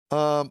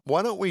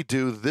Why don't we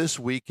do This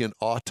Week in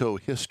Auto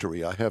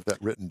History? I have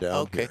that written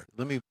down Okay, here.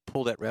 let me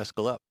pull that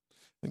rascal up.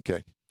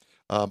 Okay.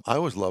 I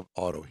always love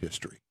auto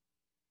history.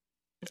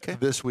 Okay.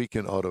 This Week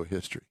in Auto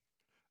History.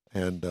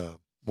 And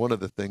one of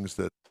the things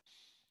that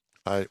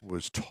I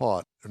was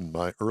taught in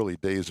my early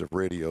days of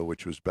radio,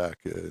 which was back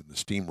in the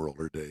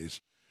steamroller days,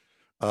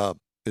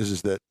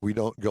 is that we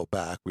don't go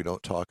back. We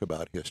don't talk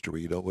about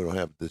history. We don't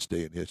have this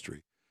day in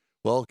history.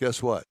 Well,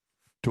 guess what?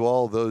 To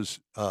all those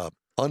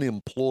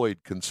unemployed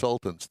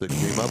consultants that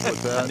came up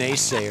with that,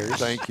 Naysayers.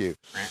 thank you.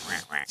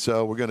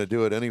 So we're going to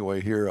do it anyway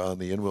here on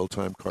the In Wheel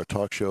Time Car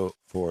Talk Show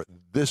for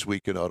This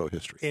Week in Auto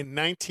History. In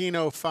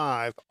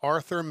 1905,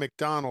 Arthur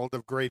McDonald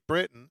of Great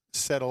Britain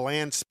set a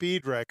land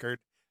speed record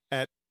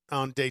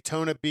on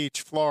Daytona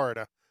Beach,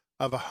 Florida,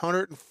 of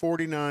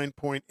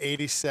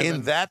 149.87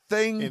 In that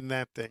thing? In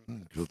that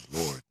thing. Good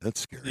Lord,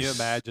 that's scary. Can you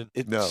imagine?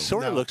 It No.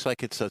 sort of No. looks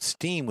like it's a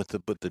steam with the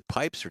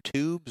pipes or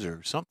tubes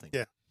or something.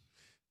 Yeah.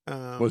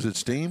 Was it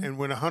steam? And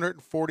went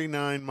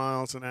 149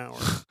 miles an hour.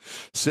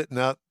 Sitting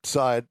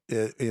outside,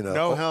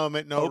 No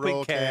helmet, no Open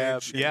roll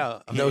cab. cage. Yeah.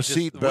 I no mean, just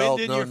seat wind belt,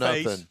 in no your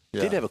face. nothing.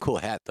 Yeah. Did have a cool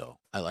hat though.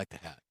 I like the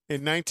hat.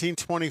 In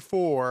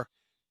 1924,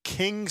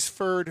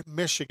 Kingsford,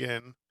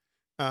 Michigan,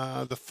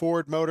 the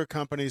Ford Motor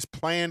Company's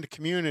planned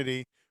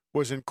community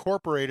was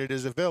incorporated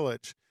as a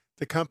village.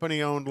 The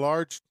company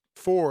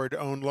Ford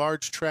owned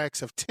large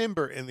tracts of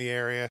timber in the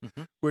area,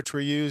 which were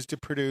used to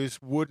produce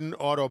wooden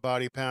auto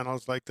body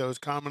panels like those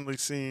commonly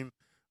seen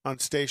on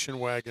station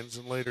wagons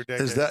in later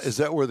decades. Is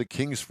that where the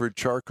Kingsford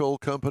Charcoal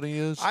Company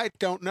is? I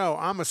don't know.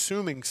 I'm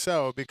assuming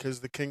so because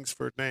the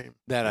Kingsford name.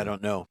 That I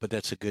don't know, but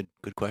that's a good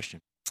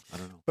question. I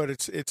don't know. But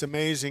it's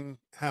amazing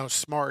how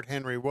smart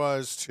Henry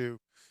was to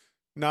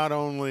not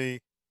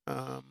only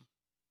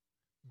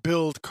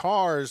build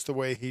cars the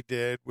way he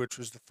did, which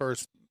was the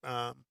first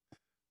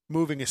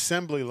moving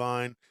assembly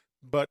line,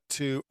 but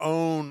to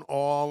own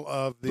all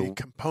of the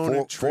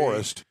componentry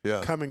forest,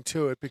 yeah. coming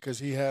to it because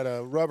he had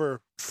a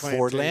rubber plantation.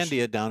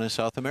 Fordlandia down in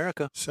South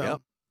America. So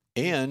Yep.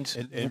 And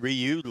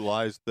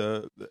reutilize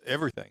the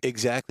everything.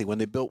 exactly when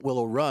they built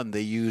Willow Run,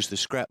 they used the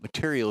scrap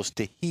materials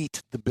to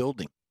heat the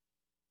building.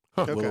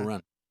 Okay. Willow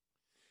Run.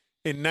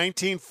 In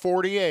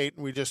 1948,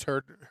 we just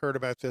heard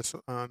about this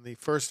on the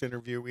first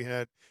interview we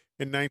had.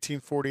 In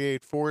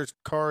 1948, Ford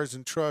cars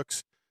and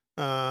trucks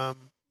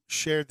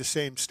shared the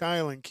same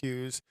styling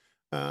cues,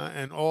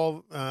 and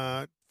all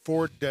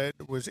Ford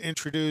did was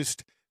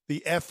introduced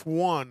the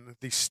F1,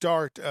 the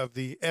start of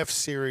the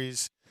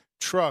F-Series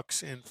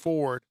trucks in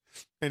Ford.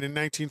 And in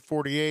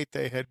 1948,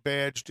 they had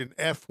badged an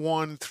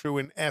F1 through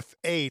an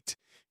F8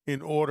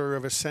 in order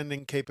of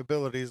ascending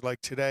capabilities.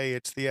 Like today,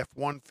 it's the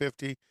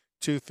F-150,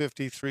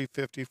 250,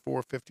 350,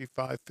 450,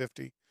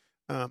 550.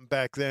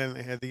 Back then,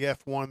 they had the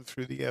F1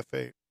 through the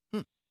F8.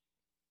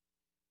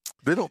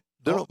 They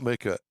don't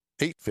make a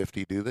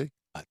 850, do they?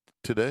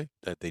 Today?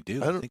 That they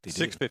do. I I think they do.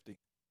 650.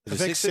 I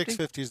think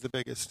 650 is the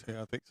biggest.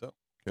 Yeah, I think so.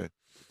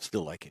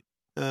 Still like it.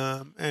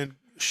 And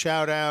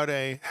shout out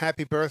a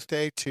happy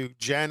birthday to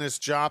Janis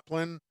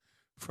Joplin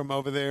from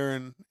over there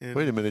in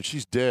Wait a minute,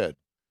 she's dead.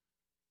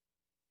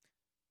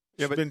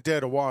 She's been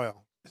dead a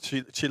while.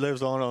 She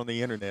lives on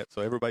the internet,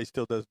 so everybody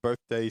still does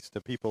birthdays to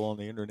people on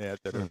the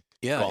internet that are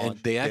Yeah, gone, and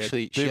they dead.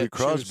 actually David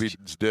Crosby's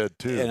dead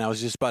too. And I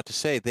was just about to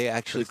say they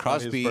actually It's on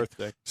his Crosby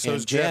birthday. So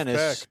is and Jeff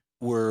Janis Beck.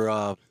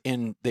 were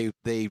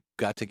they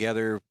got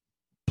together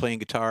playing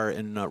guitar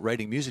and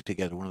writing music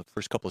together. One of the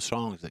first couple of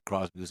songs that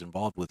Crosby was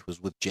involved with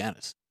was with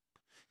Janis.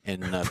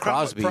 And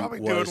Crosby probably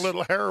was doing a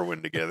little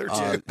heroin together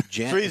too.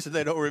 The reason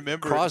they don't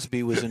remember it.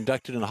 Crosby was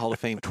inducted in the Hall of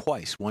Fame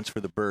twice, once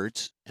for the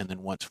Byrds and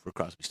then once for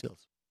Crosby,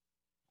 Stills,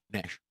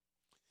 Nash.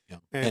 Yeah.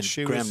 And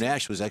she Graham was-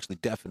 Nash was actually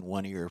deaf in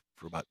one ear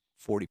for about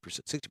 40%,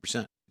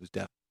 60%. He was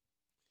deaf.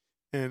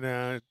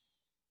 And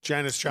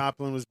Janis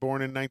Joplin was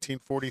born in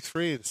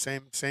 1943,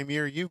 the same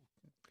year you,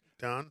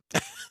 Don.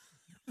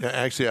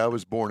 Actually, I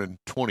was born in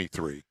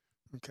 23.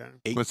 Okay,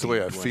 That's the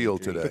way I feel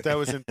 1823. today. but that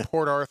was in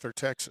Port Arthur,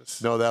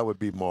 Texas. No, that would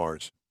be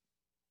Mars.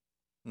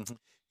 In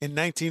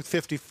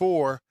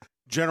 1954,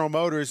 General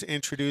Motors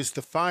introduced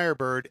the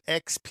Firebird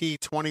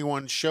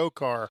XP21 show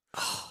car,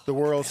 the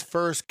world's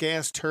first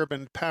gas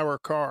turbine power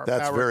car.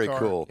 That's powered very car.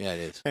 cool. Yeah, it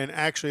is. And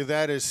actually,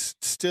 that is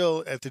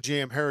still at the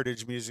GM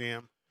Heritage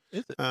Museum.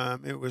 Is it?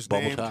 It was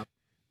Bubble named.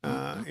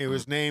 top. It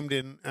was named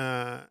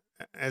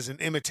as an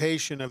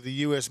imitation of the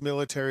U.S.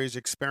 military's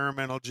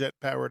experimental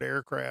jet-powered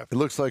aircraft. It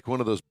looks like one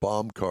of those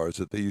bomb cars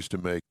that they used to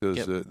make. Those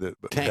Yep. that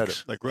had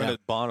Tanks. Like run Yeah.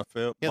 at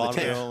Bonneville, Yeah, the tank.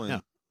 Bonneville Yeah.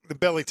 and The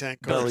belly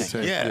tank cars.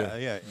 Belly tank. yeah,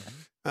 Yeah.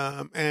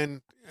 yeah.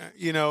 And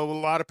a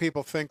lot of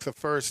people think the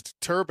first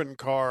turbine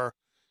car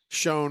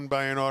shown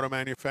by an auto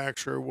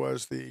manufacturer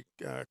was the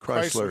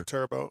Chrysler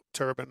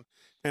turbine,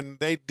 and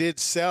they did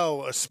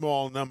sell a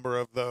small number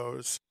of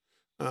those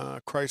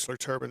Chrysler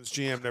turbines.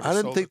 GM never. I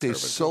didn't sold think the they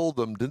turbines. sold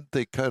them. Didn't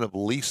they kind of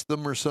lease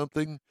them or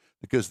something?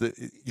 Because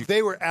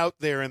They were out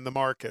there in the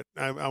market.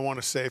 I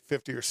want to say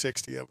 50 or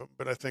 60 of them,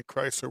 but I think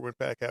Chrysler went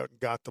back out and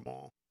got them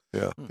all.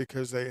 Yeah.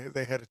 Because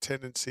they had a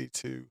tendency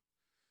to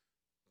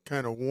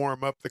kind of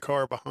warm up the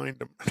car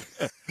behind him.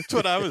 That's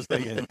what I was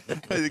thinking.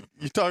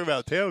 You talking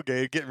about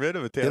tailgate, getting rid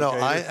of a tailgate. You know,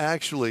 I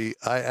actually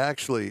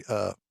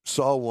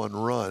saw one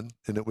run,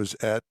 and it was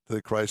at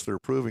the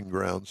Chrysler Proving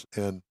Grounds.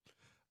 And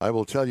I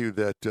will tell you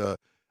that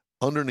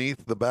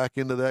underneath the back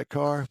end of that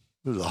car,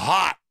 it was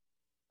hot.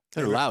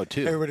 They're loud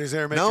too. Everybody's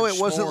there making No, it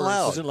wasn't s'mores.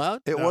 loud. Was it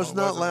loud? It No, was it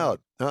not wasn't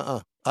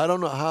loud. I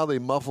don't know how they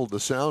muffled the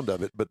sound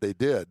of it, but they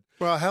did.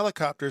 Well,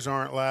 helicopters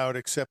aren't loud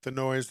except the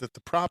noise that the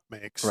prop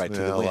makes. Right. To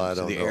the Well, wind, I to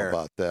don't the know air.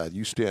 about that.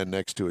 You stand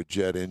next to a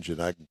jet engine,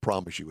 I can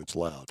promise you it's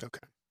loud. Okay.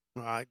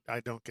 Well, I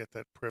don't get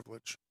that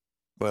privilege.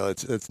 Well,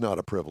 it's not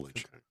a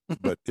privilege, Okay.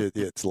 but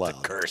it's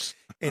loud. Curse.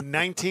 In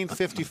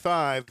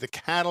 1955, the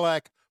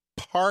Cadillac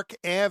Park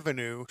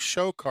Avenue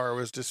show car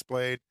was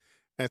displayed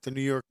at the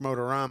New York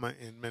Motorama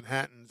in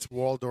Manhattan's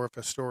Waldorf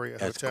Astoria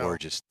That's Hotel.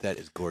 gorgeous. That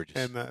is gorgeous.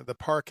 And the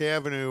Park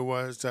Avenue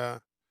was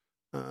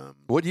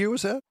What year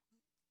was that?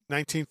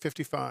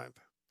 1955.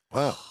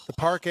 Wow. The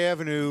Park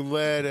Avenue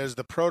led as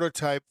the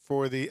prototype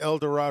for the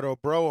Eldorado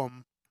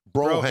Brougham.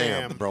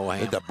 Broham.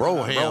 Broham. The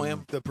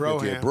Broham. The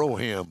Okay, Brougham.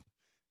 Broham.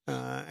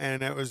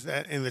 And it was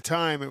in the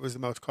time it was the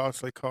most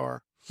costly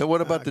car. And what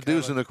about the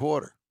Cadillac. deuce and a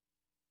quarter?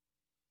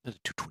 That's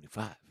a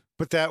 225.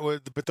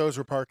 But those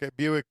were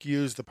Buick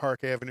used the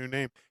Park Avenue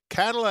name.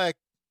 Cadillac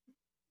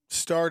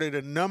started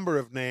a number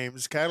of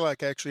names.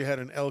 Cadillac actually had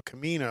an El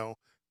Camino.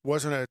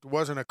 wasn't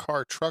a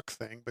car truck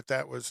thing, but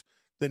that was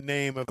the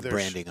name of The their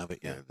branding of it,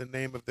 yeah. the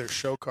name of their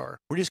show car.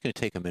 We're just going to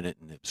take a minute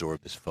and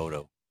absorb this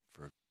photo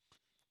for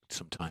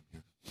some time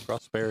here.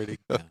 prosperity.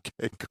 Yeah.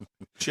 Okay, cool.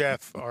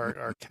 Jeff,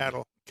 our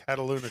cattle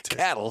lunatic.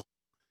 Cattle.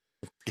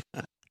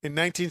 In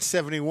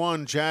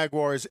 1971,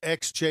 Jaguar's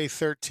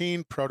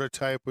XJ13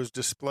 prototype was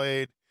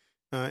displayed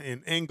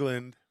in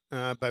England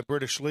by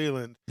British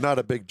Leland. Not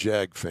a big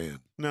Jag fan.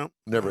 No,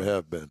 Never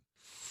have been.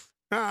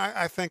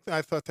 I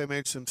thought they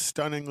made some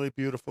stunningly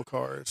beautiful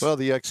cars. Well,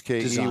 the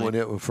XKE Design. when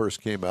it first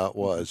came out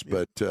was,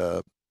 Yeah.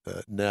 but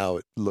now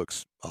it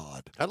looks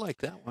odd. I like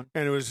that one.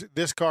 and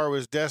this car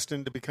was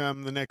destined to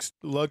become the next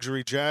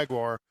luxury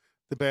Jaguar.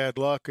 The bad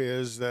luck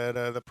is that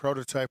the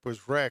prototype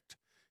was wrecked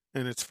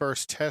in its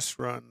first test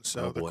run,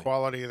 so Oh, the boy.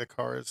 quality of the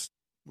car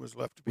was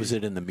left to be. Was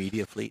it in the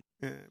media fleet?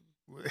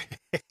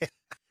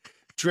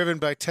 Driven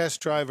by test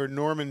driver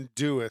Norman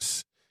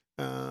Dewis.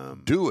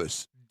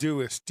 Dewis.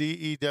 Dewis,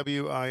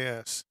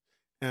 Dewis,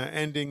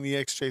 ending the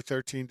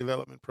XJ13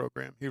 development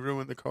program. He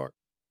ruined the car,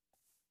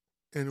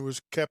 and it was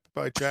kept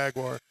by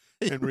Jaguar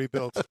and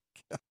rebuilt.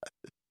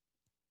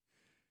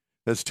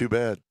 That's too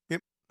bad.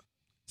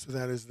 So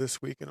that is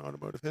this week in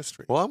automotive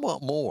history. Well, I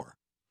want more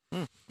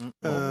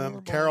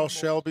Carol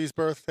Shelby's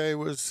birthday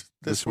was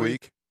this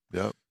week.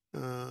 Yep.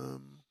 Let's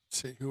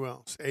see who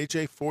else.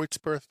 AJ Foyt's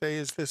birthday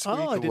is this Oh,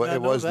 week. I did It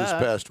not know was this that.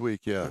 past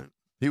week. Yeah.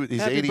 Right.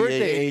 He's Happy 88.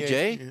 birthday,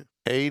 AJ. Yeah,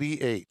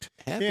 88.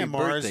 Happy yeah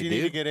Mars, birthday, you need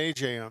to dude. get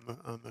AJ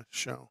on the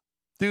show.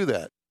 Do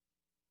that.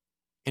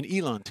 And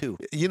Elon, too.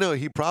 You know,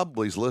 he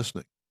probably is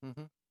listening.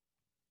 Mhm.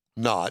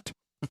 Not.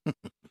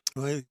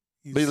 Well,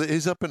 But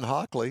he's up in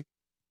Hockley.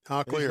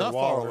 Hockley He's or not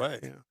far Waller. away.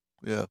 Yeah.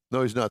 Yeah.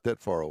 No, he's not that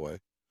far away.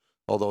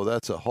 Although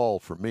that's a haul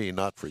for me,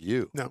 not for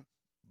you. No.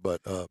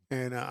 But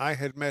And I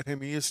had met him.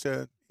 He used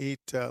to eat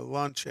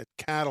lunch at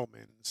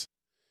Cattleman's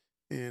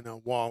in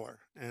Waller,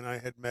 and I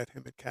had met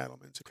him at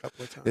Cattleman's a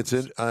couple of times. it's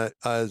in.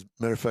 As a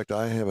matter of fact,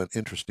 I have an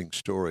interesting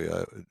story.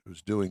 I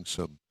was doing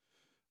some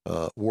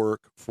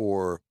work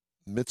for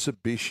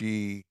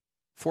Mitsubishi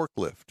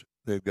Forklift.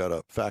 They've got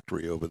a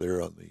factory over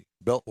there on the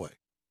Beltway,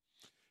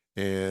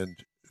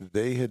 and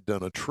they had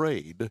done a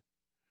trade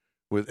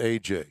with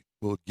AJ.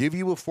 We'll give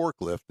you a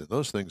forklift, and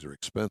those things are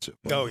expensive.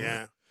 by Oh the way.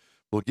 yeah.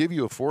 We'll give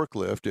you a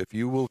forklift if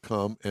you will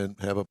come and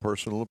have a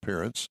personal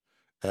appearance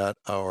at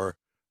our.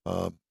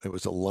 It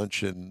was a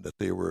luncheon that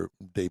they were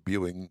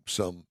debuting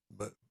some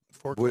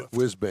Forklift.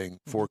 whiz bang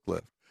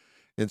forklift,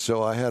 and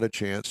so I had a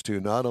chance to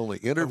not only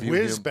interview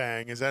Whiz him.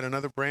 Bang, is that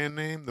another brand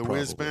name? The Probably.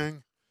 Whiz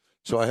Bang.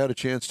 So I had a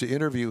chance to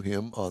interview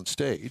him on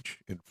stage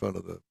in front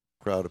of the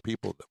crowd of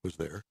people that was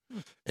there,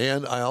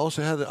 and I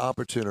also had the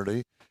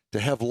opportunity to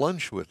have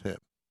lunch with him.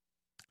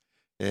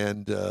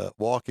 And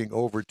walking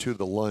over to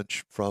the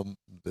lunch from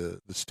the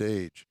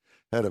stage,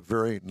 had a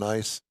very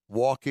nice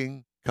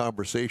walking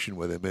conversation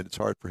with him. And it's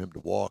hard for him to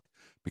walk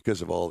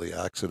because of all the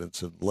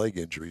accidents and leg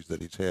injuries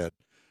that he's had.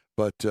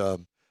 But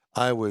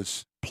I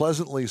was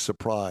pleasantly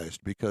surprised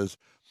because,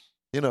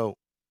 you know,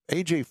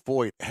 A.J.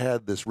 Foyt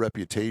had this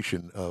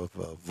reputation of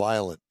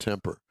violent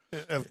temper.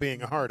 Of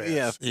being a hard ass.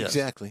 Yeah, Yes.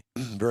 exactly.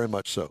 Very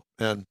much so.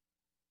 And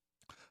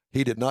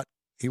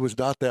he was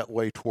not that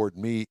way toward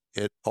me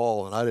at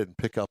all, and I didn't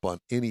pick up on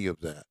any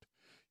of that.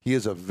 He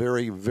is a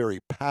very, very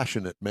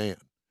passionate man.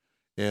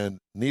 And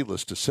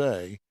needless to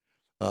say,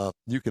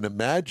 you can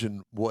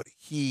imagine what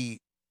he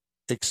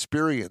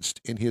experienced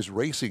in his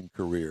racing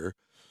career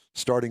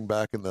starting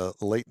back in the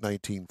late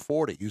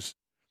 1940s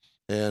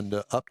and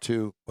up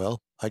to,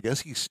 well, I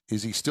guess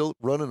is he still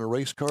running a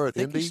race car I at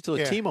think Indy? he's still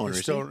a team owner,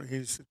 isn't he?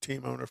 He's a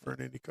team owner for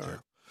an Indy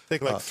car.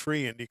 think like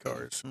 3 Indy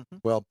cars.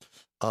 Well,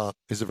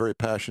 he's a very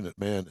passionate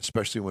man,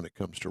 especially when it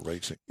comes to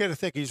racing. You got to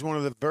think he's one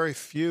of the very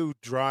few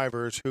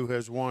drivers who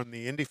has won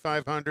the Indy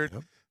 500,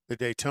 Yep. the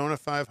Daytona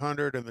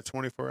 500, and the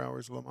 24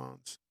 Hours Le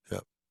Mans.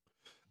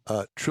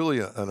 Truly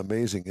an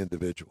amazing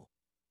individual.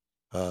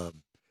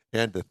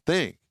 And to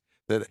think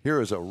that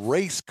here is a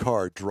race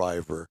car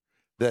driver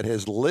that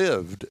has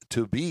lived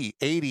to be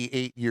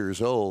 88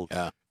 years old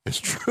is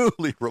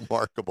truly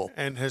remarkable.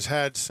 And has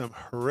had some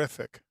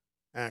horrific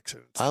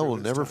accidents. I through will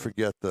his never time.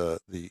 forget the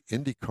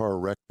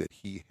IndyCar wreck that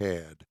he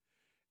had.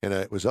 And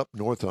it was up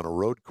north on a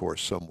road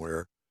course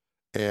somewhere.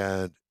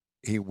 And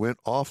he went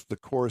off the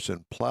course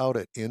and plowed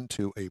it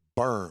into a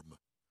berm.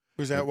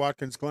 Was that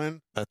Watkins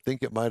Glen? I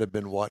think it might have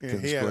been Yeah,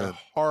 Watkins he had a Glen.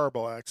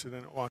 horrible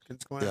accident at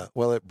Watkins Glen. Yeah,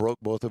 well, it broke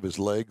both of his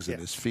legs and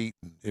Yeah. his feet,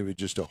 and it was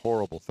just a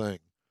horrible thing.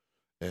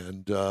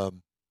 And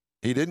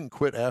he didn't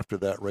quit after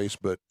that race,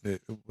 but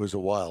it was a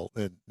while,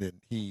 and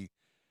he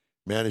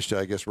managed to,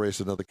 I guess, race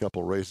another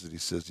couple of races. He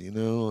says,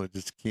 I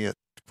just can't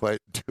quite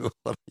do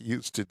what I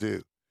used to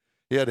do.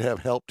 He had to have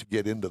help to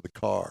get into the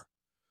car.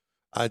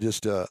 I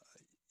just,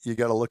 you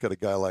got to look at a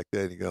guy like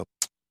that and you go,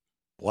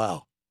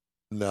 wow,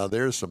 now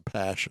there's some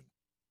passion,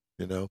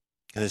 And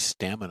his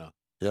stamina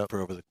Yep.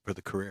 for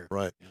the career.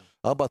 right? Yeah.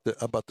 How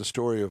about the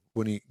story of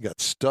when he got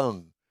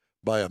stung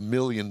by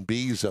 1,000,000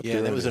 bees up Yeah,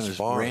 there that in was on his his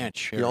farm? ranch.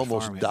 He or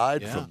almost farm, yeah.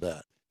 died Yeah. from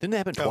that. Didn't that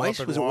happen Oh, twice?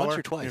 up in Was it once Waller-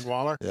 or twice? In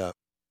Waller? Yeah.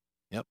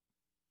 Yep.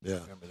 Yeah.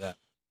 I remember that.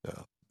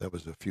 Yeah. That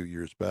was a few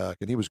years back.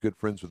 And he was good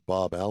friends with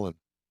Bob Allen.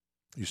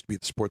 He used to be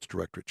the sports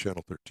director at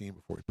Channel 13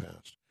 before he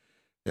passed.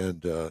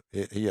 And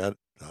he had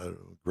a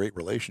great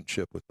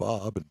relationship with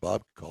Bob, and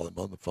Bob could call him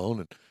on the phone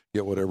and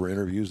get whatever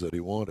interviews that he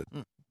wanted.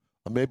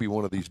 Maybe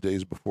one of these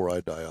days before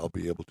I die, I'll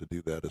be able to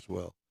do that as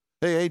well.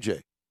 Hey,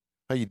 AJ,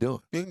 how you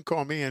doing? You can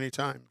call me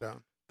anytime,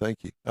 Don.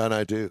 Thank you. And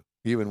I do,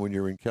 even when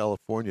you're in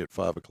California at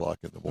 5 o'clock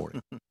in the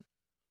morning.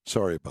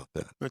 Sorry about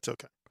that. It's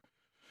okay.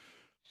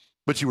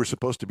 But you were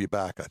supposed to be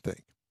back, I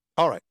think.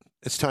 All right,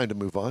 it's time to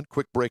move on.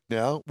 Quick break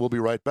now. We'll be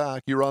right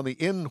back. You're on the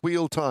In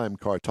Wheel Time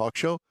Car Talk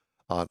Show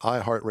on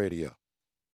iHeartRadio.